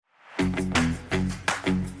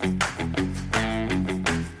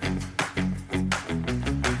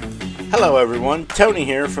Hello everyone, Tony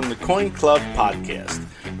here from the Coin Club podcast.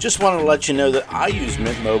 Just wanted to let you know that I use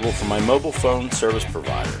Mint Mobile for my mobile phone service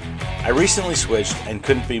provider. I recently switched and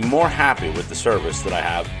couldn't be more happy with the service that I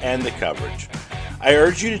have and the coverage. I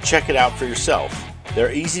urge you to check it out for yourself.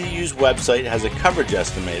 Their easy-to-use website has a coverage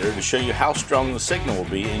estimator to show you how strong the signal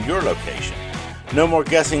will be in your location. No more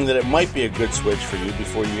guessing that it might be a good switch for you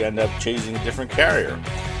before you end up chasing a different carrier.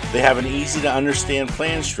 They have an easy-to-understand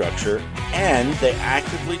plan structure, and they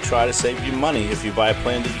actively try to save you money if you buy a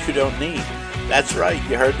plan that you don't need. That's right,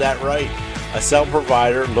 you heard that right. A cell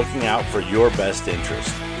provider looking out for your best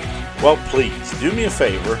interest. Well, please, do me a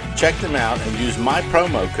favor, check them out and use my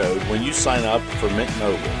promo code when you sign up for Mint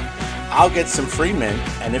Mobile. I'll get some free Mint,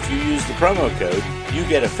 and if you use the promo code, you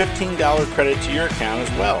get a $15 credit to your account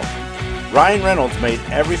as well. Ryan Reynolds made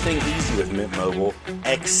everything easy with Mint Mobile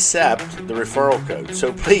except the referral code.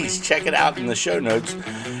 So please check it out in the show notes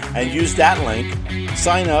and use that link,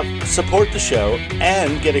 sign up, support the show,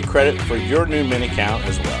 and get a credit for your new Mint account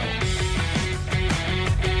as well.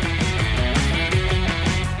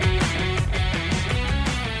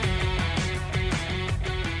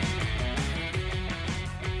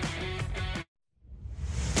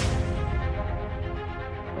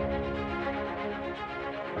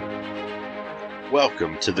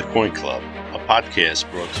 Welcome to the Coin Club, a podcast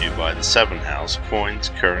brought to you by the Seven House Coins,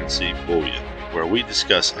 Currency, Bullion, where we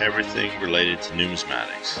discuss everything related to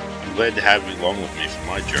numismatics. I'm glad to have you along with me for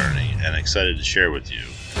my journey and excited to share with you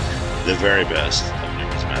the very best of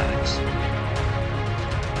numismatics.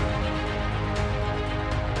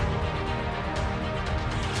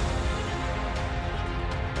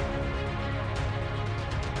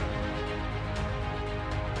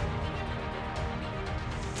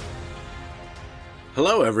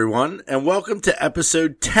 Hello, everyone, and welcome to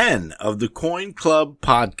episode 10 of the Coin Club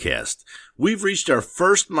podcast. We've reached our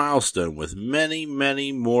first milestone with many,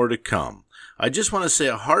 many more to come. I just want to say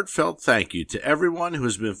a heartfelt thank you to everyone who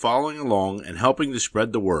has been following along and helping to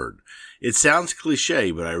spread the word. It sounds cliche,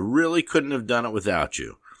 but I really couldn't have done it without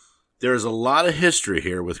you. There is a lot of history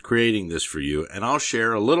here with creating this for you, and I'll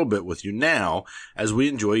share a little bit with you now as we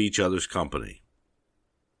enjoy each other's company.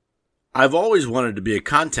 I've always wanted to be a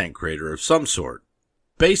content creator of some sort.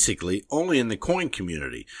 Basically, only in the coin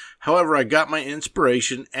community. However, I got my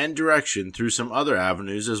inspiration and direction through some other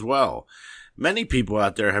avenues as well. Many people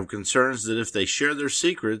out there have concerns that if they share their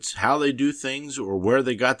secrets, how they do things, or where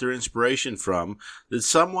they got their inspiration from, that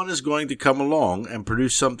someone is going to come along and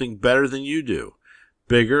produce something better than you do.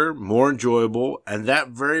 Bigger, more enjoyable, and that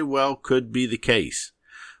very well could be the case.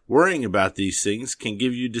 Worrying about these things can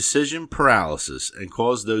give you decision paralysis and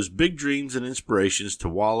cause those big dreams and inspirations to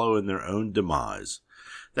wallow in their own demise.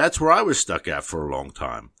 That's where I was stuck at for a long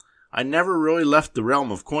time. I never really left the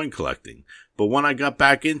realm of coin collecting, but when I got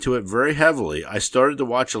back into it very heavily, I started to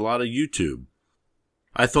watch a lot of YouTube.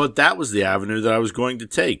 I thought that was the avenue that I was going to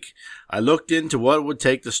take. I looked into what it would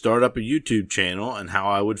take to start up a YouTube channel and how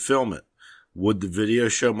I would film it. Would the video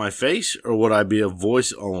show my face, or would I be a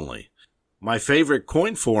voice only? My favorite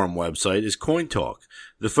coin forum website is Coin Talk.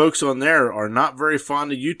 The folks on there are not very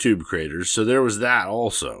fond of YouTube creators, so there was that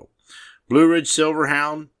also. Blue Ridge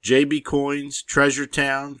Silverhound, JB Coins, Treasure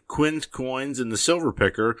Town, Quinn's Coins, and The Silver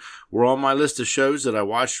Picker were on my list of shows that I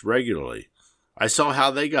watched regularly. I saw how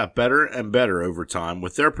they got better and better over time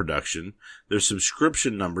with their production. Their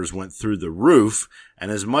subscription numbers went through the roof,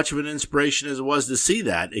 and as much of an inspiration as it was to see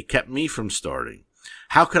that, it kept me from starting.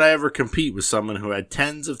 How could I ever compete with someone who had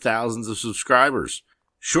tens of thousands of subscribers?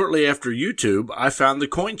 Shortly after YouTube, I found the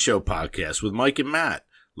Coin Show podcast with Mike and Matt.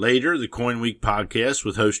 Later, the Coin Week podcast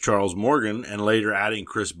with host Charles Morgan, and later adding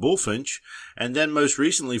Chris Bullfinch, and then most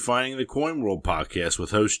recently finding the Coin World podcast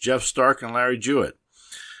with hosts Jeff Stark and Larry Jewett.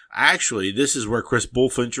 Actually, this is where Chris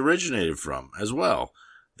Bullfinch originated from as well.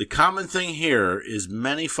 The common thing here is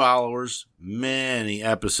many followers, many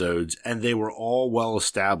episodes, and they were all well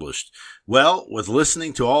established. Well, with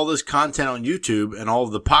listening to all this content on YouTube and all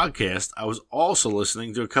of the podcasts, I was also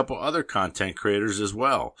listening to a couple other content creators as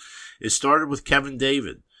well. It started with Kevin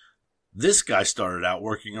David. This guy started out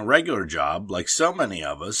working a regular job, like so many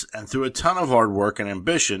of us, and through a ton of hard work and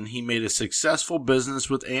ambition, he made a successful business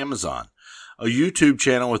with Amazon, a YouTube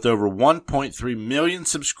channel with over 1.3 million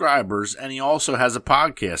subscribers, and he also has a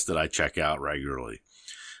podcast that I check out regularly.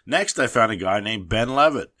 Next, I found a guy named Ben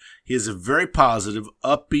Levitt. He is a very positive,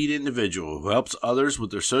 upbeat individual who helps others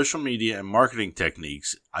with their social media and marketing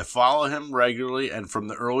techniques. I follow him regularly and from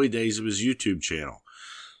the early days of his YouTube channel.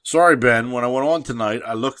 Sorry, Ben, when I went on tonight,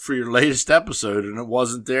 I looked for your latest episode and it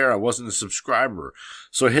wasn't there. I wasn't a subscriber.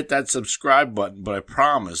 So I hit that subscribe button, but I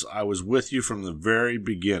promise I was with you from the very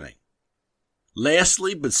beginning.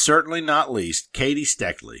 Lastly, but certainly not least, Katie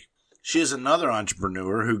Steckley. She is another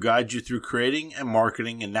entrepreneur who guides you through creating and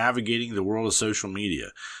marketing and navigating the world of social media.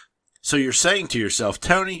 So you're saying to yourself,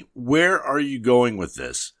 Tony, where are you going with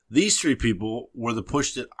this? These three people were the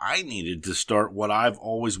push that I needed to start what I've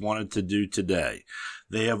always wanted to do today.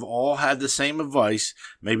 They have all had the same advice,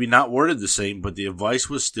 maybe not worded the same, but the advice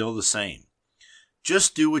was still the same.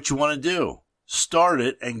 Just do what you want to do. Start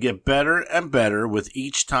it and get better and better with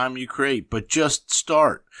each time you create, but just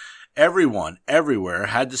start. Everyone, everywhere,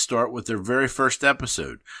 had to start with their very first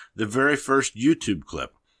episode, the very first YouTube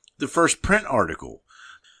clip, the first print article.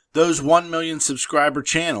 Those 1 million subscriber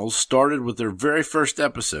channels started with their very first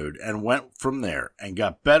episode and went from there and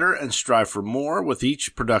got better and strive for more with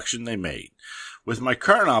each production they made. With my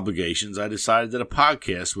current obligations, I decided that a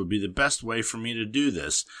podcast would be the best way for me to do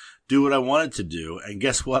this, do what I wanted to do, and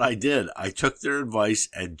guess what I did? I took their advice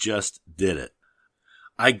and just did it.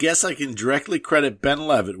 I guess I can directly credit Ben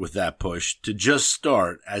Levitt with that push to just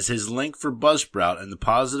start, as his link for Buzzsprout and the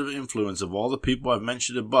positive influence of all the people I've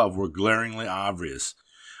mentioned above were glaringly obvious.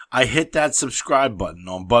 I hit that subscribe button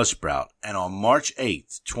on Buzzsprout, and on March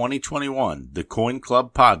 8th, 2021, the Coin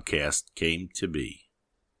Club podcast came to be.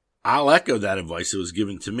 I'll echo that advice that was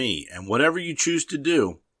given to me, and whatever you choose to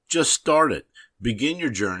do, just start it. Begin your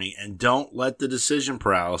journey, and don't let the decision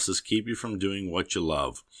paralysis keep you from doing what you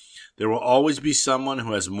love. There will always be someone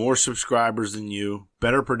who has more subscribers than you,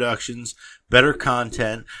 better productions, better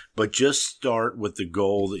content, but just start with the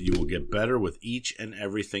goal that you will get better with each and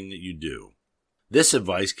everything that you do. This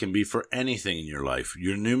advice can be for anything in your life,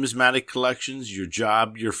 your numismatic collections, your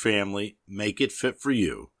job, your family. Make it fit for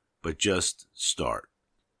you, but just start.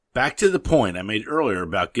 Back to the point I made earlier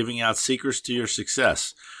about giving out secrets to your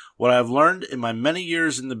success. What I've learned in my many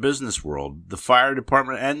years in the business world, the fire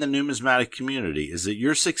department, and the numismatic community is that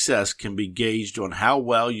your success can be gauged on how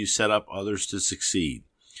well you set up others to succeed.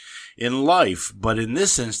 In life, but in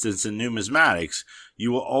this instance in numismatics,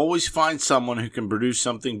 you will always find someone who can produce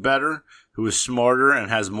something better, who is smarter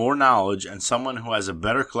and has more knowledge, and someone who has a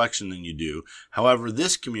better collection than you do. However,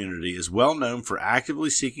 this community is well known for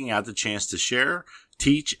actively seeking out the chance to share,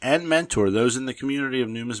 teach, and mentor those in the community of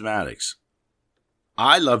numismatics.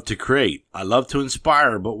 I love to create. I love to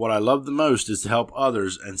inspire, but what I love the most is to help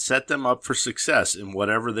others and set them up for success in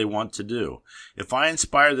whatever they want to do. If I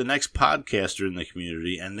inspire the next podcaster in the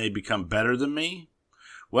community and they become better than me,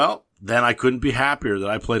 well, then I couldn't be happier that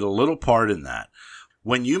I played a little part in that.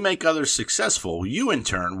 When you make others successful, you in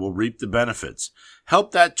turn will reap the benefits.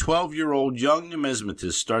 Help that 12-year-old young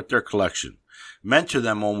numismatist start their collection. Mentor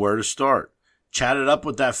them on where to start. Chat it up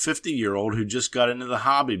with that 50-year-old who just got into the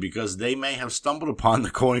hobby because they may have stumbled upon the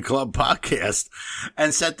Coin Club podcast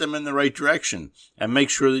and set them in the right direction, and make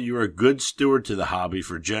sure that you are a good steward to the hobby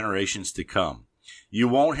for generations to come. You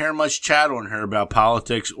won't hear much chat on here about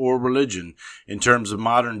politics or religion in terms of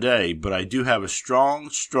modern day, but I do have a strong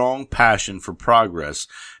passion for progress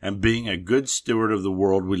and being a good steward of the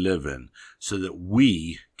world we live in, so that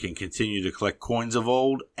we can continue to collect coins of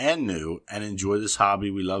old and new and enjoy this hobby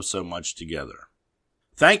we love so much together.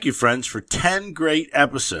 Thank you, friends, for 10 great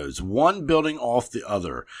episodes, one building off the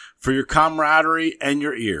other, for your camaraderie and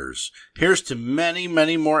your ears. Here's to many,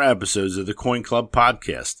 many more episodes of the Coin Club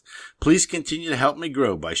podcast. Please continue to help me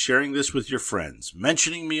grow by sharing this with your friends,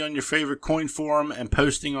 mentioning me on your favorite coin forum, and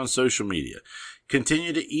posting on social media.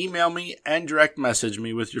 Continue to email me and direct message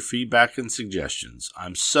me with your feedback and suggestions.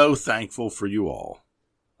 I'm so thankful for you all.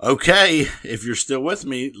 Okay, if you're still with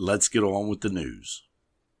me, let's get on with the news.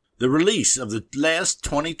 The release of the last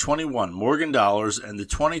 2021 Morgan dollars and the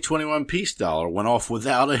 2021 Peace dollar went off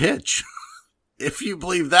without a hitch. If you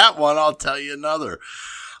believe that one, I'll tell you another.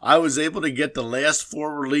 I was able to get the last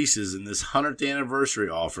 4 releases in this 100th anniversary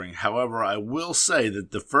offering. However, I will say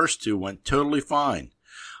that the first 2 went totally fine.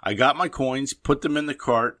 I got my coins, put them in the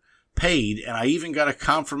cart, paid, and I even got a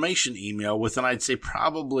confirmation email within, I'd say,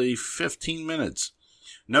 probably 15 minutes.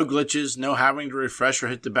 No glitches, no having to refresh or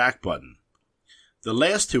hit the back button. The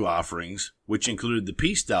last 2 offerings, which included the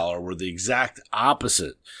Peace dollar, were the exact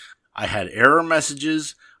opposite. I had error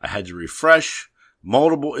messages, I had to refresh,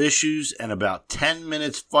 multiple issues, and about 10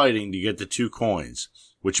 minutes fighting to get the 2 coins,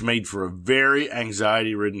 which made for a very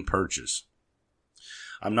anxiety-ridden purchase.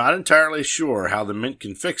 I'm not entirely sure how the Mint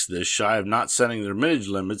can fix this, shy of not setting their mintage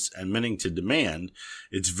limits and minting to demand.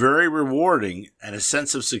 It's very rewarding and a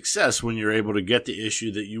sense of success when you're able to get the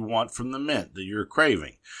issue that you want from the Mint that you're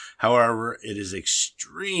craving. However, it is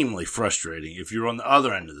extremely frustrating if you're on the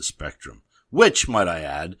other end of the spectrum, which, might I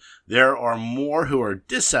add, there are more who are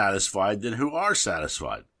dissatisfied than who are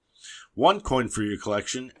satisfied. 1 coin for your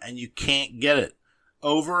collection and you can't get it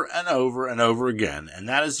over and over and over again, and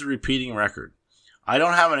that is the repeating record. I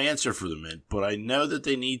don't have an answer for the Mint, but I know that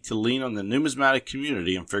they need to lean on the numismatic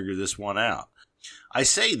community and figure this one out. I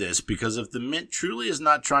say this because if the Mint truly is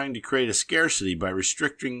not trying to create a scarcity by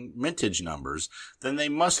restricting mintage numbers, then they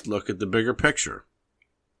must look at the bigger picture.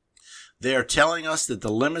 They are telling us that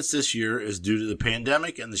the limits this year is due to the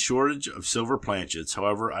pandemic and the shortage of silver planchets.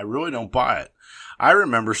 However, I really don't buy it. I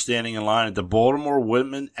remember standing in line at the Baltimore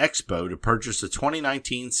Women Expo to purchase a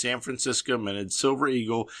 2019 San Francisco minted Silver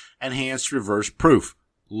Eagle enhanced reverse proof.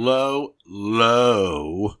 Low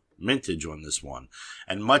mintage on this one,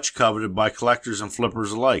 and much coveted by collectors and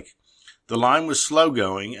flippers alike. The line was slow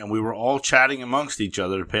going, and we were all chatting amongst each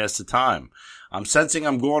other to pass the time. I'm sensing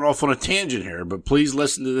I'm going off on a tangent here, but please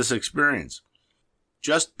listen to this experience.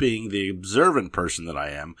 Just being the observant person that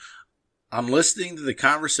I am, I'm listening to the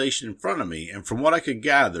conversation in front of me, and from what I could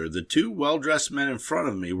gather, the two well-dressed men in front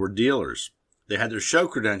of me were dealers. They had their show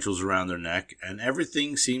credentials around their neck, and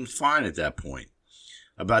everything seemed fine at that point.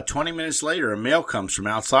 About 20 minutes later, a male comes from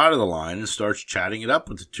outside of the line and starts chatting it up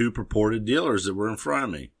with the two purported dealers that were in front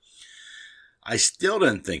of me. I still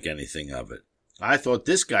didn't think anything of it. I thought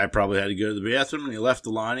this guy probably had to go to the bathroom and he left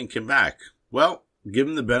the line and came back. Well, give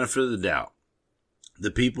him the benefit of the doubt.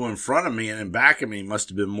 The people in front of me and in back of me must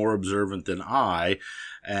have been more observant than I,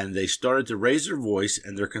 and they started to raise their voice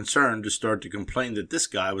and their concern to start to complain that this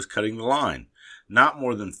guy was cutting the line. Not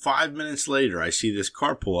more than 5 minutes later, I see this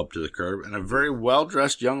car pull up to the curb, and a very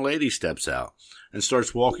well-dressed young lady steps out and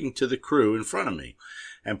starts walking to the crew in front of me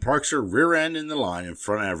and parks her rear end in the line in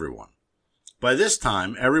front of everyone. By this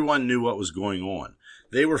time, everyone knew what was going on.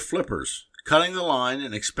 They were flippers, cutting the line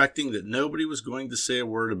and expecting that nobody was going to say a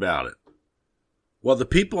word about it. While the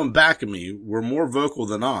people in back of me were more vocal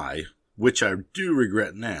than I, which I do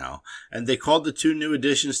regret now, and they called the two new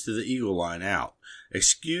additions to the Eagle line out.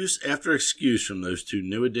 Excuse after excuse from those two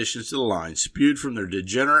new additions to the line spewed from their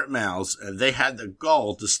degenerate mouths, and they had the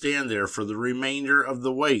gall to stand there for the remainder of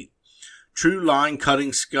the wait. True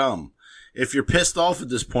line-cutting scum. If you're pissed off at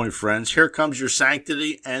this point, friends, here comes your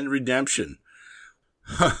sanctity and redemption.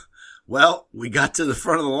 Well, we got to the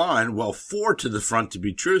front of the line, well, 4 to the front to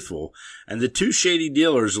be truthful, and the two shady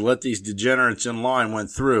dealers who let these degenerates in line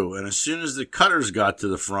went through, and as soon as the cutters got to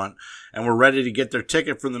the front and were ready to get their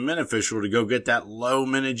ticket from the mint official to go get that low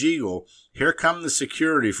mintage Eagle, here come the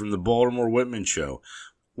security from the Baltimore Whitman show.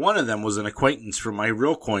 One of them was an acquaintance from my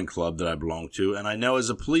real coin club that I belong to, and I know as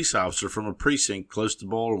a police officer from a precinct close to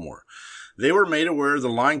Baltimore. They were made aware of the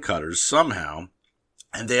line cutters somehow,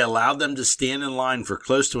 and they allowed them to stand in line for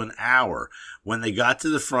close to an hour. When they got to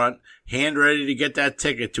the front, hand ready to get that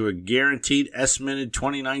ticket to a guaranteed S-minted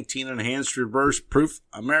 2019 enhanced reverse proof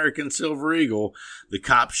American Silver Eagle, the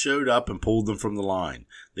cops showed up and pulled them from the line.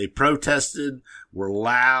 They protested, were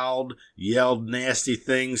loud, yelled nasty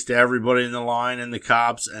things to everybody in the line and the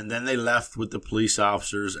cops, and then they left with the police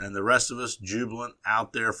officers and the rest of us jubilant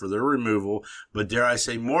out there for their removal, but dare I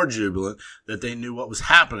say more jubilant that they knew what was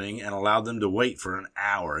happening and allowed them to wait for an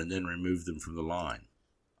hour and then removed them from the line.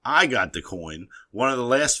 I got the coin, one of the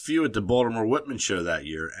last few at the Baltimore Whitman show that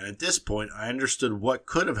year, and at this point I understood what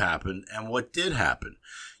could have happened and what did happen.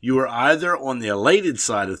 You were either on the elated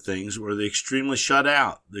side of things or the extremely shut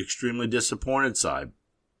out, the extremely disappointed side.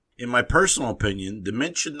 In my personal opinion, the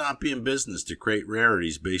mint should not be in business to create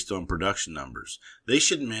rarities based on production numbers. They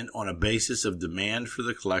should mint on a basis of demand for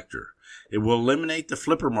the collector. It will eliminate the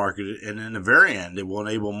flipper market, and in the very end, it will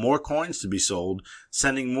enable more coins to be sold,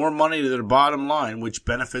 sending more money to their bottom line, which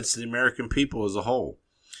benefits the American people as a whole.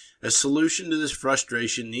 A solution to this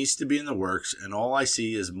frustration needs to be in the works, and all I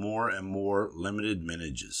see is more and more limited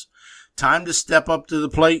mintages. Time to step up to the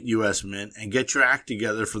plate, U.S. Mint, and get your act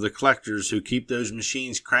together for the collectors who keep those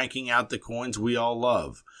machines cranking out the coins we all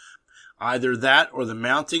love. Either that or the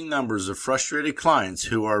mounting numbers of frustrated clients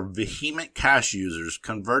who are vehement cash users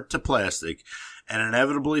convert to plastic and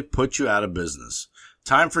inevitably put you out of business.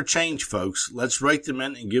 Time for change, folks. Let's write them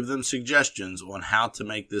in and give them suggestions on how to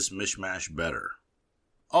make this mishmash better.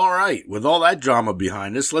 All right, with all that drama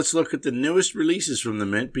behind us, let's look at the newest releases from the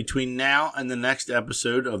Mint between now and the next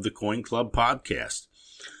episode of the Coin Club podcast.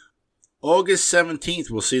 August 17th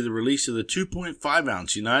will see the release of the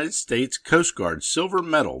 2.5-ounce United States Coast Guard silver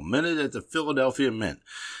medal minted at the Philadelphia Mint.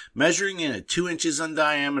 Measuring in at 2 inches in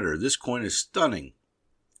diameter, this coin is stunning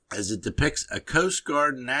as it depicts a Coast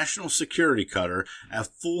Guard national security cutter at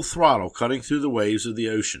full throttle cutting through the waves of the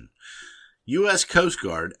ocean. U.S. Coast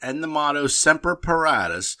Guard and the motto Semper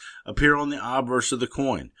Paratus appear on the obverse of the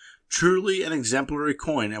coin. Truly an exemplary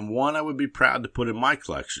coin and one I would be proud to put in my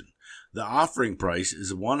collection. The offering price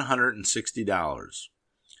is $160.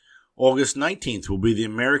 August 19th will be the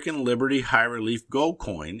American Liberty High Relief Gold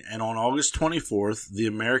Coin, and on August 24th, the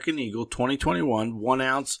American Eagle 2021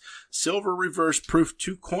 1-ounce Silver Reverse Proof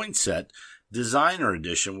 2 coin set Designer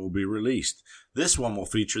Edition will be released. This one will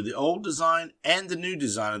feature the old design and the new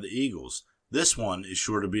design of the Eagles. This one is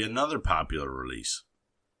sure to be another popular release.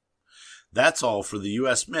 That's all for the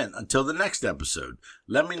U.S. Mint. Until the next episode,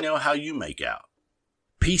 let me know how you make out.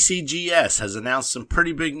 PCGS has announced some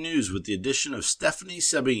pretty big news with the addition of Stephanie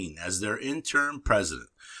Sabine as their interim president.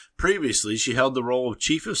 Previously, she held the role of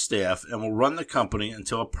chief of staff and will run the company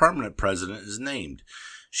until a permanent president is named.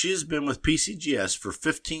 She has been with PCGS for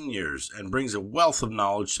 15 years and brings a wealth of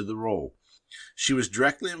knowledge to the role. She was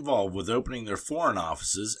directly involved with opening their foreign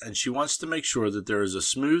offices, and she wants to make sure that there is a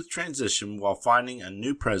smooth transition while finding a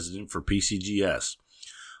new president for PCGS.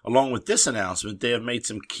 Along with this announcement, they have made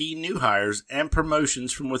some key new hires and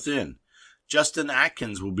promotions from within. Justin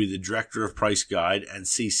Atkins will be the Director of Price Guide and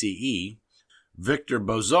CCE. Victor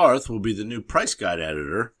Bozarth will be the new Price Guide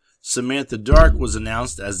Editor. Samantha Dark was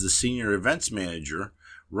announced as the Senior Events Manager.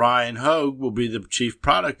 Ryan Hogue will be the Chief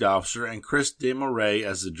Product Officer, and Chris DeMoray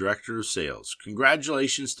as the Director of Sales.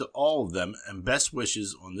 Congratulations to all of them, and best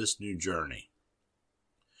wishes on this new journey.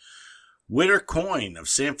 Witter Coin of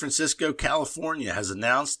San Francisco, California has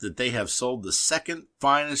announced that they have sold the second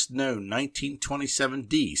finest known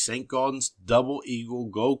 1927D St. Gaudens Double Eagle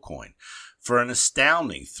Gold Coin for an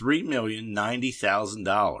astounding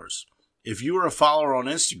 $3,090,000. If you are a follower on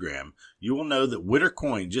Instagram, you will know that Witter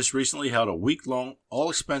Coin just recently held a week-long,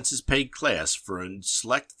 all-expenses-paid class for a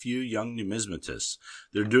select few young numismatists.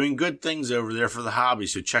 They're doing good things over there for the hobby,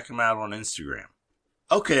 so check them out on Instagram.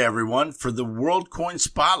 Okay, everyone, for the World Coin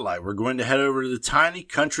Spotlight, we're going to head over to the tiny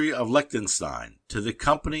country of Liechtenstein, to the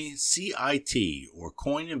company CIT, or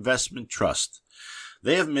Coin Investment Trust.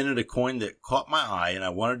 They have minted a coin that caught my eye, and I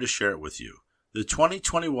wanted to share it with you. The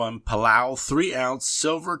 2021 Palau 3-ounce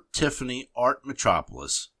Silver Tiffany Art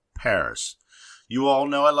Metropolis, Paris. You all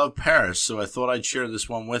know I love Paris, so I thought I'd share this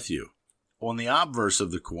one with you. On the obverse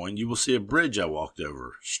of the coin, you will see a bridge I walked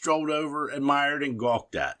over, strolled over, admired, and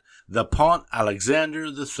gawked at. The Pont Alexander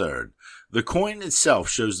III. The coin itself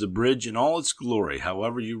shows the bridge in all its glory,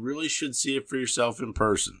 however, you really should see it for yourself in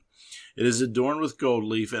person. It is adorned with gold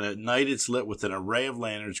leaf, and at night it's lit with an array of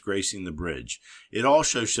lanterns gracing the bridge. It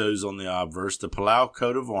also shows on the obverse the Palau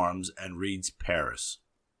coat of arms and reads Paris.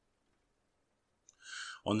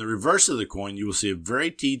 On the reverse of the coin, you will see a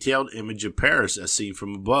very detailed image of Paris as seen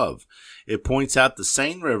from above. It points out the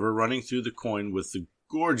Seine River running through the coin with the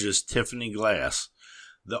gorgeous Tiffany glass.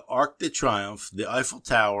 The Arc de Triomphe, the Eiffel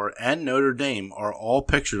Tower, and Notre Dame are all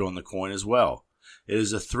pictured on the coin as well. It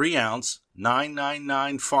is a 3-ounce,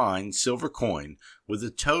 999 fine silver coin with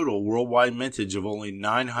a total worldwide mintage of only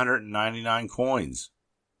 999 coins.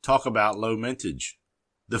 Talk about low mintage.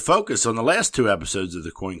 The focus on the last 2 episodes of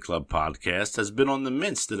the Coin Club podcast has been on the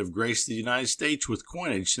mints that have graced the United States with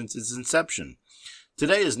coinage since its inception.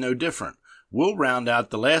 Today is no different. We'll round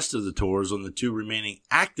out the last of the tours on the 2 remaining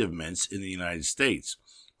active mints in the United States.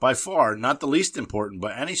 By far, not the least important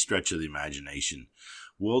by any stretch of the imagination,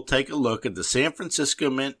 we'll take a look at the San Francisco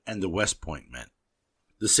Mint and the West Point Mint.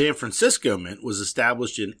 The San Francisco Mint was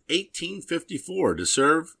established in 1854 to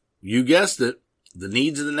serve, you guessed it, the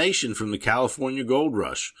needs of the nation from the California gold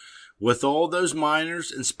rush. With all those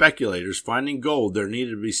miners and speculators finding gold, there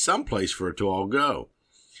needed to be some place for it to all go.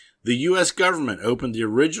 The U.S. government opened the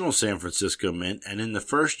original San Francisco Mint, and in the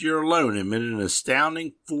first year alone emitted an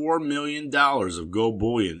astounding $4 million of gold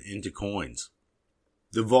bullion into coins.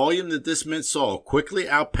 The volume that this mint saw quickly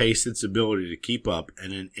outpaced its ability to keep up,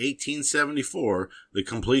 and in 1874, the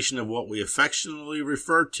completion of what we affectionately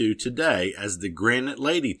refer to today as the Granite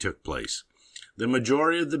Lady took place. The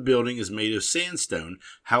majority of the building is made of sandstone,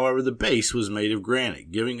 however the base was made of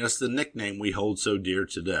granite, giving us the nickname we hold so dear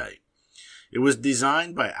today. It was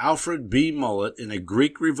designed by Alfred B. Mullett in a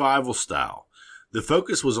Greek Revival style. The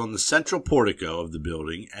focus was on the central portico of the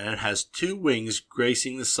building, and it has 2 wings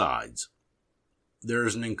gracing the sides. There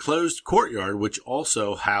is an enclosed courtyard which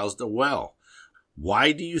also housed a well.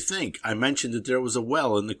 Why do you think I mentioned that there was a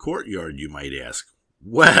well in the courtyard, you might ask?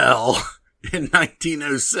 Well, in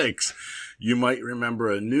 1906, you might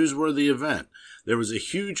remember a newsworthy event. There was a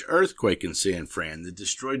huge earthquake in San Fran that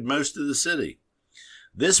destroyed most of the city.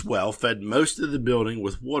 This well fed most of the building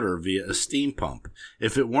with water via a steam pump.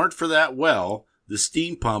 If it weren't for that well, the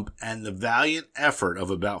steam pump, and the valiant effort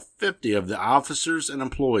of about 50 of the officers and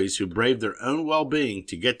employees who braved their own well-being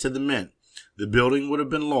to get to the mint, the building would have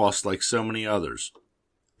been lost like so many others.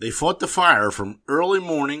 They fought the fire from early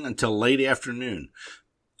morning until late afternoon.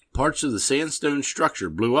 Parts of the sandstone structure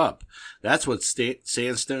blew up. That's what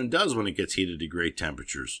sandstone does when it gets heated to great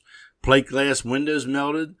temperatures. Plate glass windows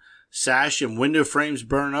melted, sash and window frames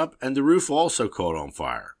burned up, and the roof also caught on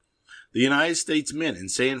fire. The United States Mint in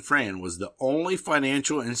San Fran was the only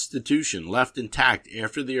financial institution left intact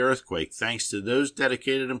after the earthquake thanks to those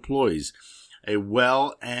dedicated employees, a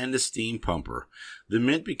well and a steam pumper. The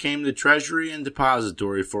Mint became the treasury and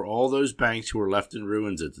depository for all those banks who were left in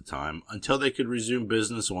ruins at the time until they could resume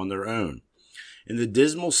business on their own. In the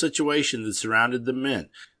dismal situation that surrounded the Mint,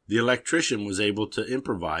 the electrician was able to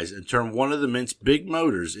improvise and turn one of the Mint's big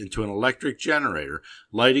motors into an electric generator,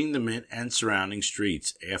 lighting the Mint and surrounding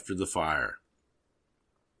streets after the fire.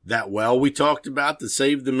 That well we talked about that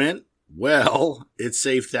saved the Mint? Well, it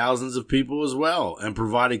saved thousands of people as well and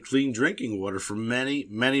provided clean drinking water for many,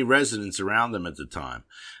 many residents around them at the time.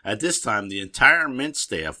 At this time, the entire Mint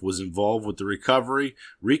staff was involved with the recovery,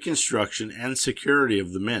 reconstruction, and security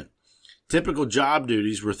of the Mint. Typical job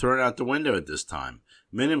duties were thrown out the window at this time.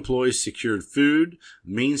 Mint employees secured food,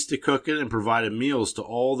 means to cook it, and provided meals to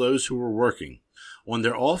all those who were working. On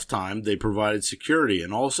their off time, they provided security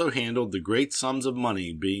and also handled the great sums of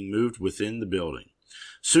money being moved within the building.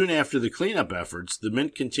 Soon after the cleanup efforts, the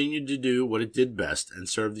Mint continued to do what it did best and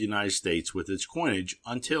serve the United States with its coinage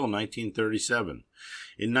until 1937.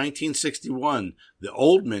 In 1961, the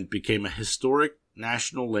Old Mint became a historic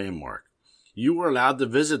national landmark. You were allowed to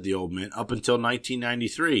visit the Old Mint up until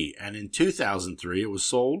 1993, and in 2003 it was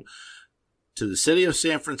sold to the city of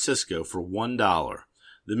San Francisco for $1.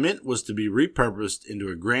 The Mint was to be repurposed into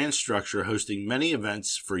a grand structure hosting many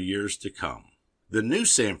events for years to come. The new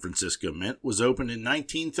San Francisco Mint was opened in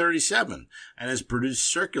 1937 and has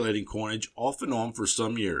produced circulating coinage off and on for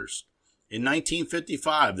some years. In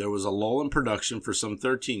 1955, there was a lull in production for some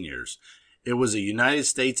 13 years. It was a United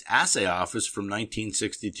States assay office from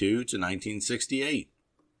 1962 to 1968.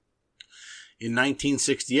 In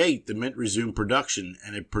 1968, the Mint resumed production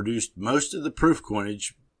and it produced most of the proof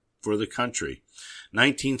coinage for the country.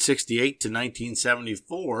 1968 to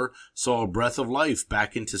 1974 saw a breath of life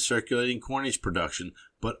back into circulating coinage production,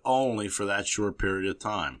 but only for that short period of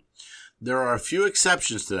time. There are a few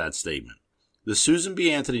exceptions to that statement. The Susan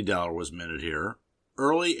B. Anthony dollar was minted here,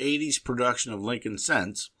 early 80s production of Lincoln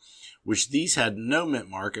cents, which these had no mint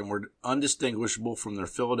mark and were undistinguishable from their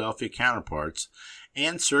Philadelphia counterparts,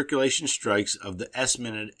 and circulation strikes of the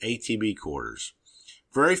S-minted ATB quarters.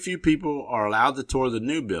 Very few people are allowed to tour the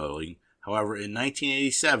new building. However, in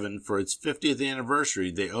 1987, for its 50th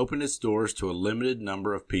anniversary, they opened its doors to a limited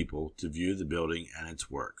number of people to view the building and its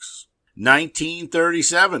works.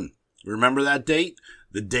 1937. Remember that date?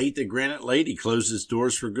 The date that Granite Lady closed its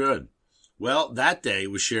doors for good. Well, that day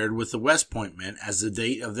was shared with the West Point Mint as the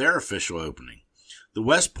date of their official opening. The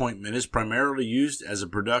West Point Mint is primarily used as a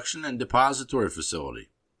production and depository facility.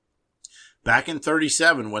 Back in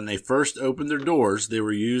 1937, when they first opened their doors, they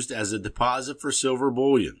were used as a deposit for silver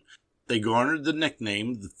bullion. They garnered the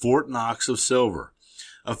nickname the Fort Knox of Silver.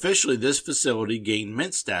 Officially, this facility gained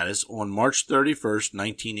mint status on March 31,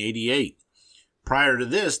 1988. Prior to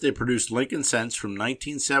this, they produced Lincoln cents from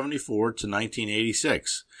 1974 to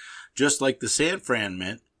 1986. Just like the San Fran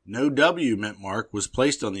Mint, no W mint mark was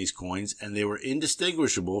placed on these coins, and they were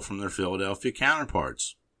indistinguishable from their Philadelphia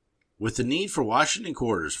counterparts. With the need for Washington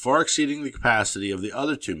quarters far exceeding the capacity of the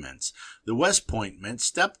other two mints, the West Point Mint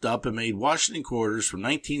stepped up and made Washington quarters from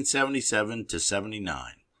 1977 to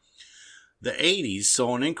 79. The 80s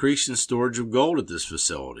saw an increase in storage of gold at this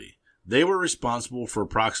facility. They were responsible for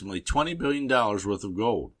approximately $20 billion worth of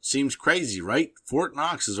gold. Seems crazy, right? Fort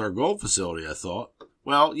Knox is our gold facility, I thought.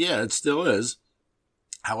 Well, yeah, it still is.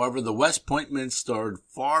 However, the West Point Mint stored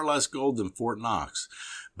far less gold than Fort Knox,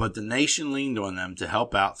 but the nation leaned on them to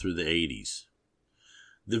help out through the 80s.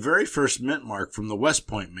 The very first mint mark from the West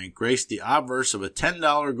Point Mint graced the obverse of a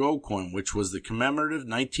 $10 gold coin, which was the commemorative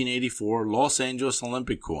 1984 Los Angeles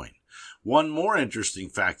Olympic coin. One more interesting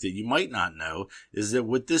fact that you might not know is that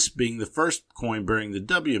with this being the first coin bearing the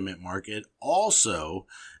W mint mark, it also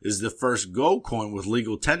is the first gold coin with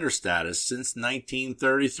legal tender status since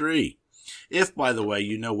 1933. If, by the way,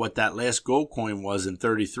 you know what that last gold coin was in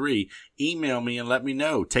 33, email me and let me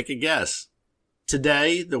know. Take a guess.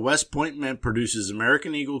 Today, the West Point Mint produces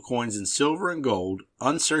American Eagle coins in silver and gold,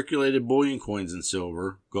 uncirculated bullion coins in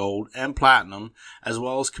silver, gold, and platinum, as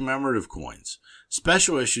well as commemorative coins.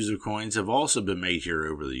 Special issues of coins have also been made here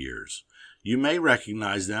over the years. You may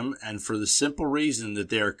recognize them, and for the simple reason that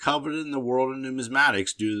they are coveted in the world of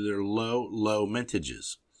numismatics due to their low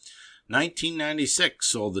mintages. 1996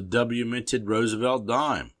 saw the W minted Roosevelt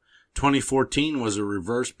dime. 2014 was a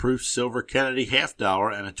reverse proof silver Kennedy half dollar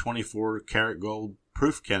and a 24 karat gold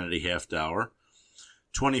proof Kennedy half dollar.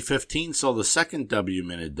 2015 saw the second W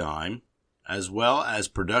minted dime. as well as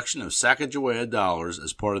production of Sacagawea dollars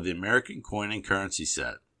as part of the American coin and currency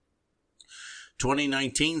set.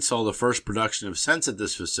 2019 saw the first production of cents at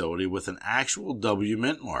this facility with an actual W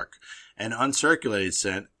mint mark. An uncirculated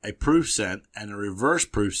cent, a proof cent, and a reverse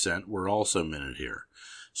proof cent were also minted here.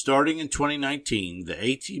 Starting in 2019, the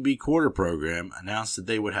ATB quarter program announced that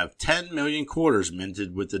they would have 10 million quarters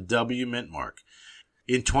minted with the W mint mark.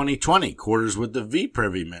 In 2020, quarters with the V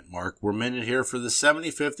Privy mint mark were minted here for the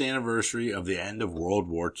 75th anniversary of the end of World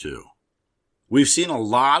War II. We've seen a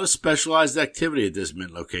lot of specialized activity at this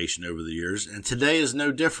mint location over the years, and today is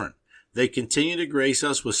no different. They continue to grace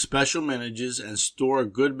us with special mintages and store a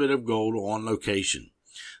good bit of gold on location.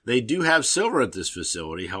 They do have silver at this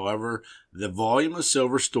facility, however, the volume of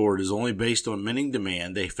silver stored is only based on minting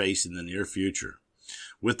demand they face in the near future.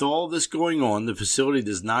 With all this going on, the facility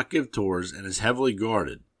does not give tours and is heavily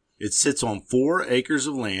guarded. It sits on 4 acres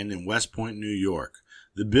of land in West Point, New York.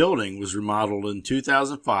 The building was remodeled in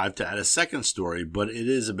 2005 to add a second story, but it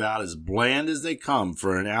is about as bland as they come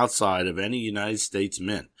for an outside of any United States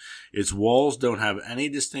mint. Its walls don't have any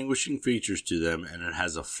distinguishing features to them, and it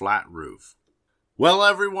has a flat roof. Well,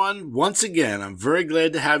 everyone, once again, I'm very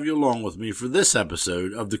glad to have you along with me for this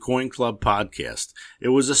episode of the Coin Club podcast. It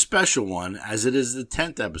was a special one, as it is the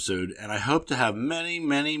 10th episode, and I hope to have many,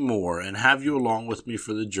 many more and have you along with me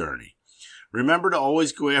for the journey. Remember to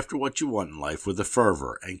always go after what you want in life with a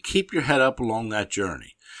fervor and keep your head up along that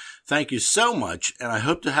journey. Thank you so much, and I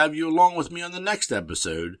hope to have you along with me on the next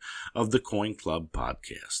episode of the Coin Club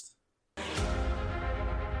podcast.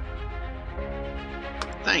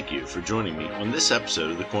 Thank you for joining me on this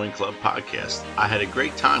episode of the Coin Club podcast. I had a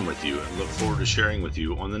great time with you and look forward to sharing with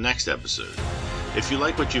you on the next episode. If you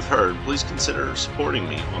like what you've heard, please consider supporting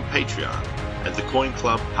me on Patreon at the Coin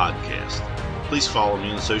Club podcast. Please follow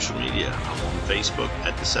me on social media. I'm on Facebook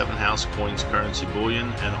at the 7 House Coins Currency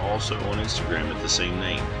Bullion and also on Instagram at the same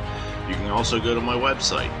name. You can also go to my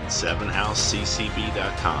website,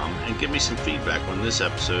 7houseccb.com, and give me some feedback on this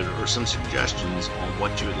episode or some suggestions on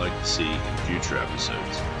what you would like to see in future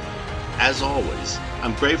episodes. As always,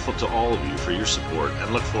 I'm grateful to all of you for your support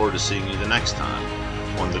and look forward to seeing you the next time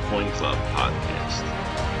on the Coin Club podcast.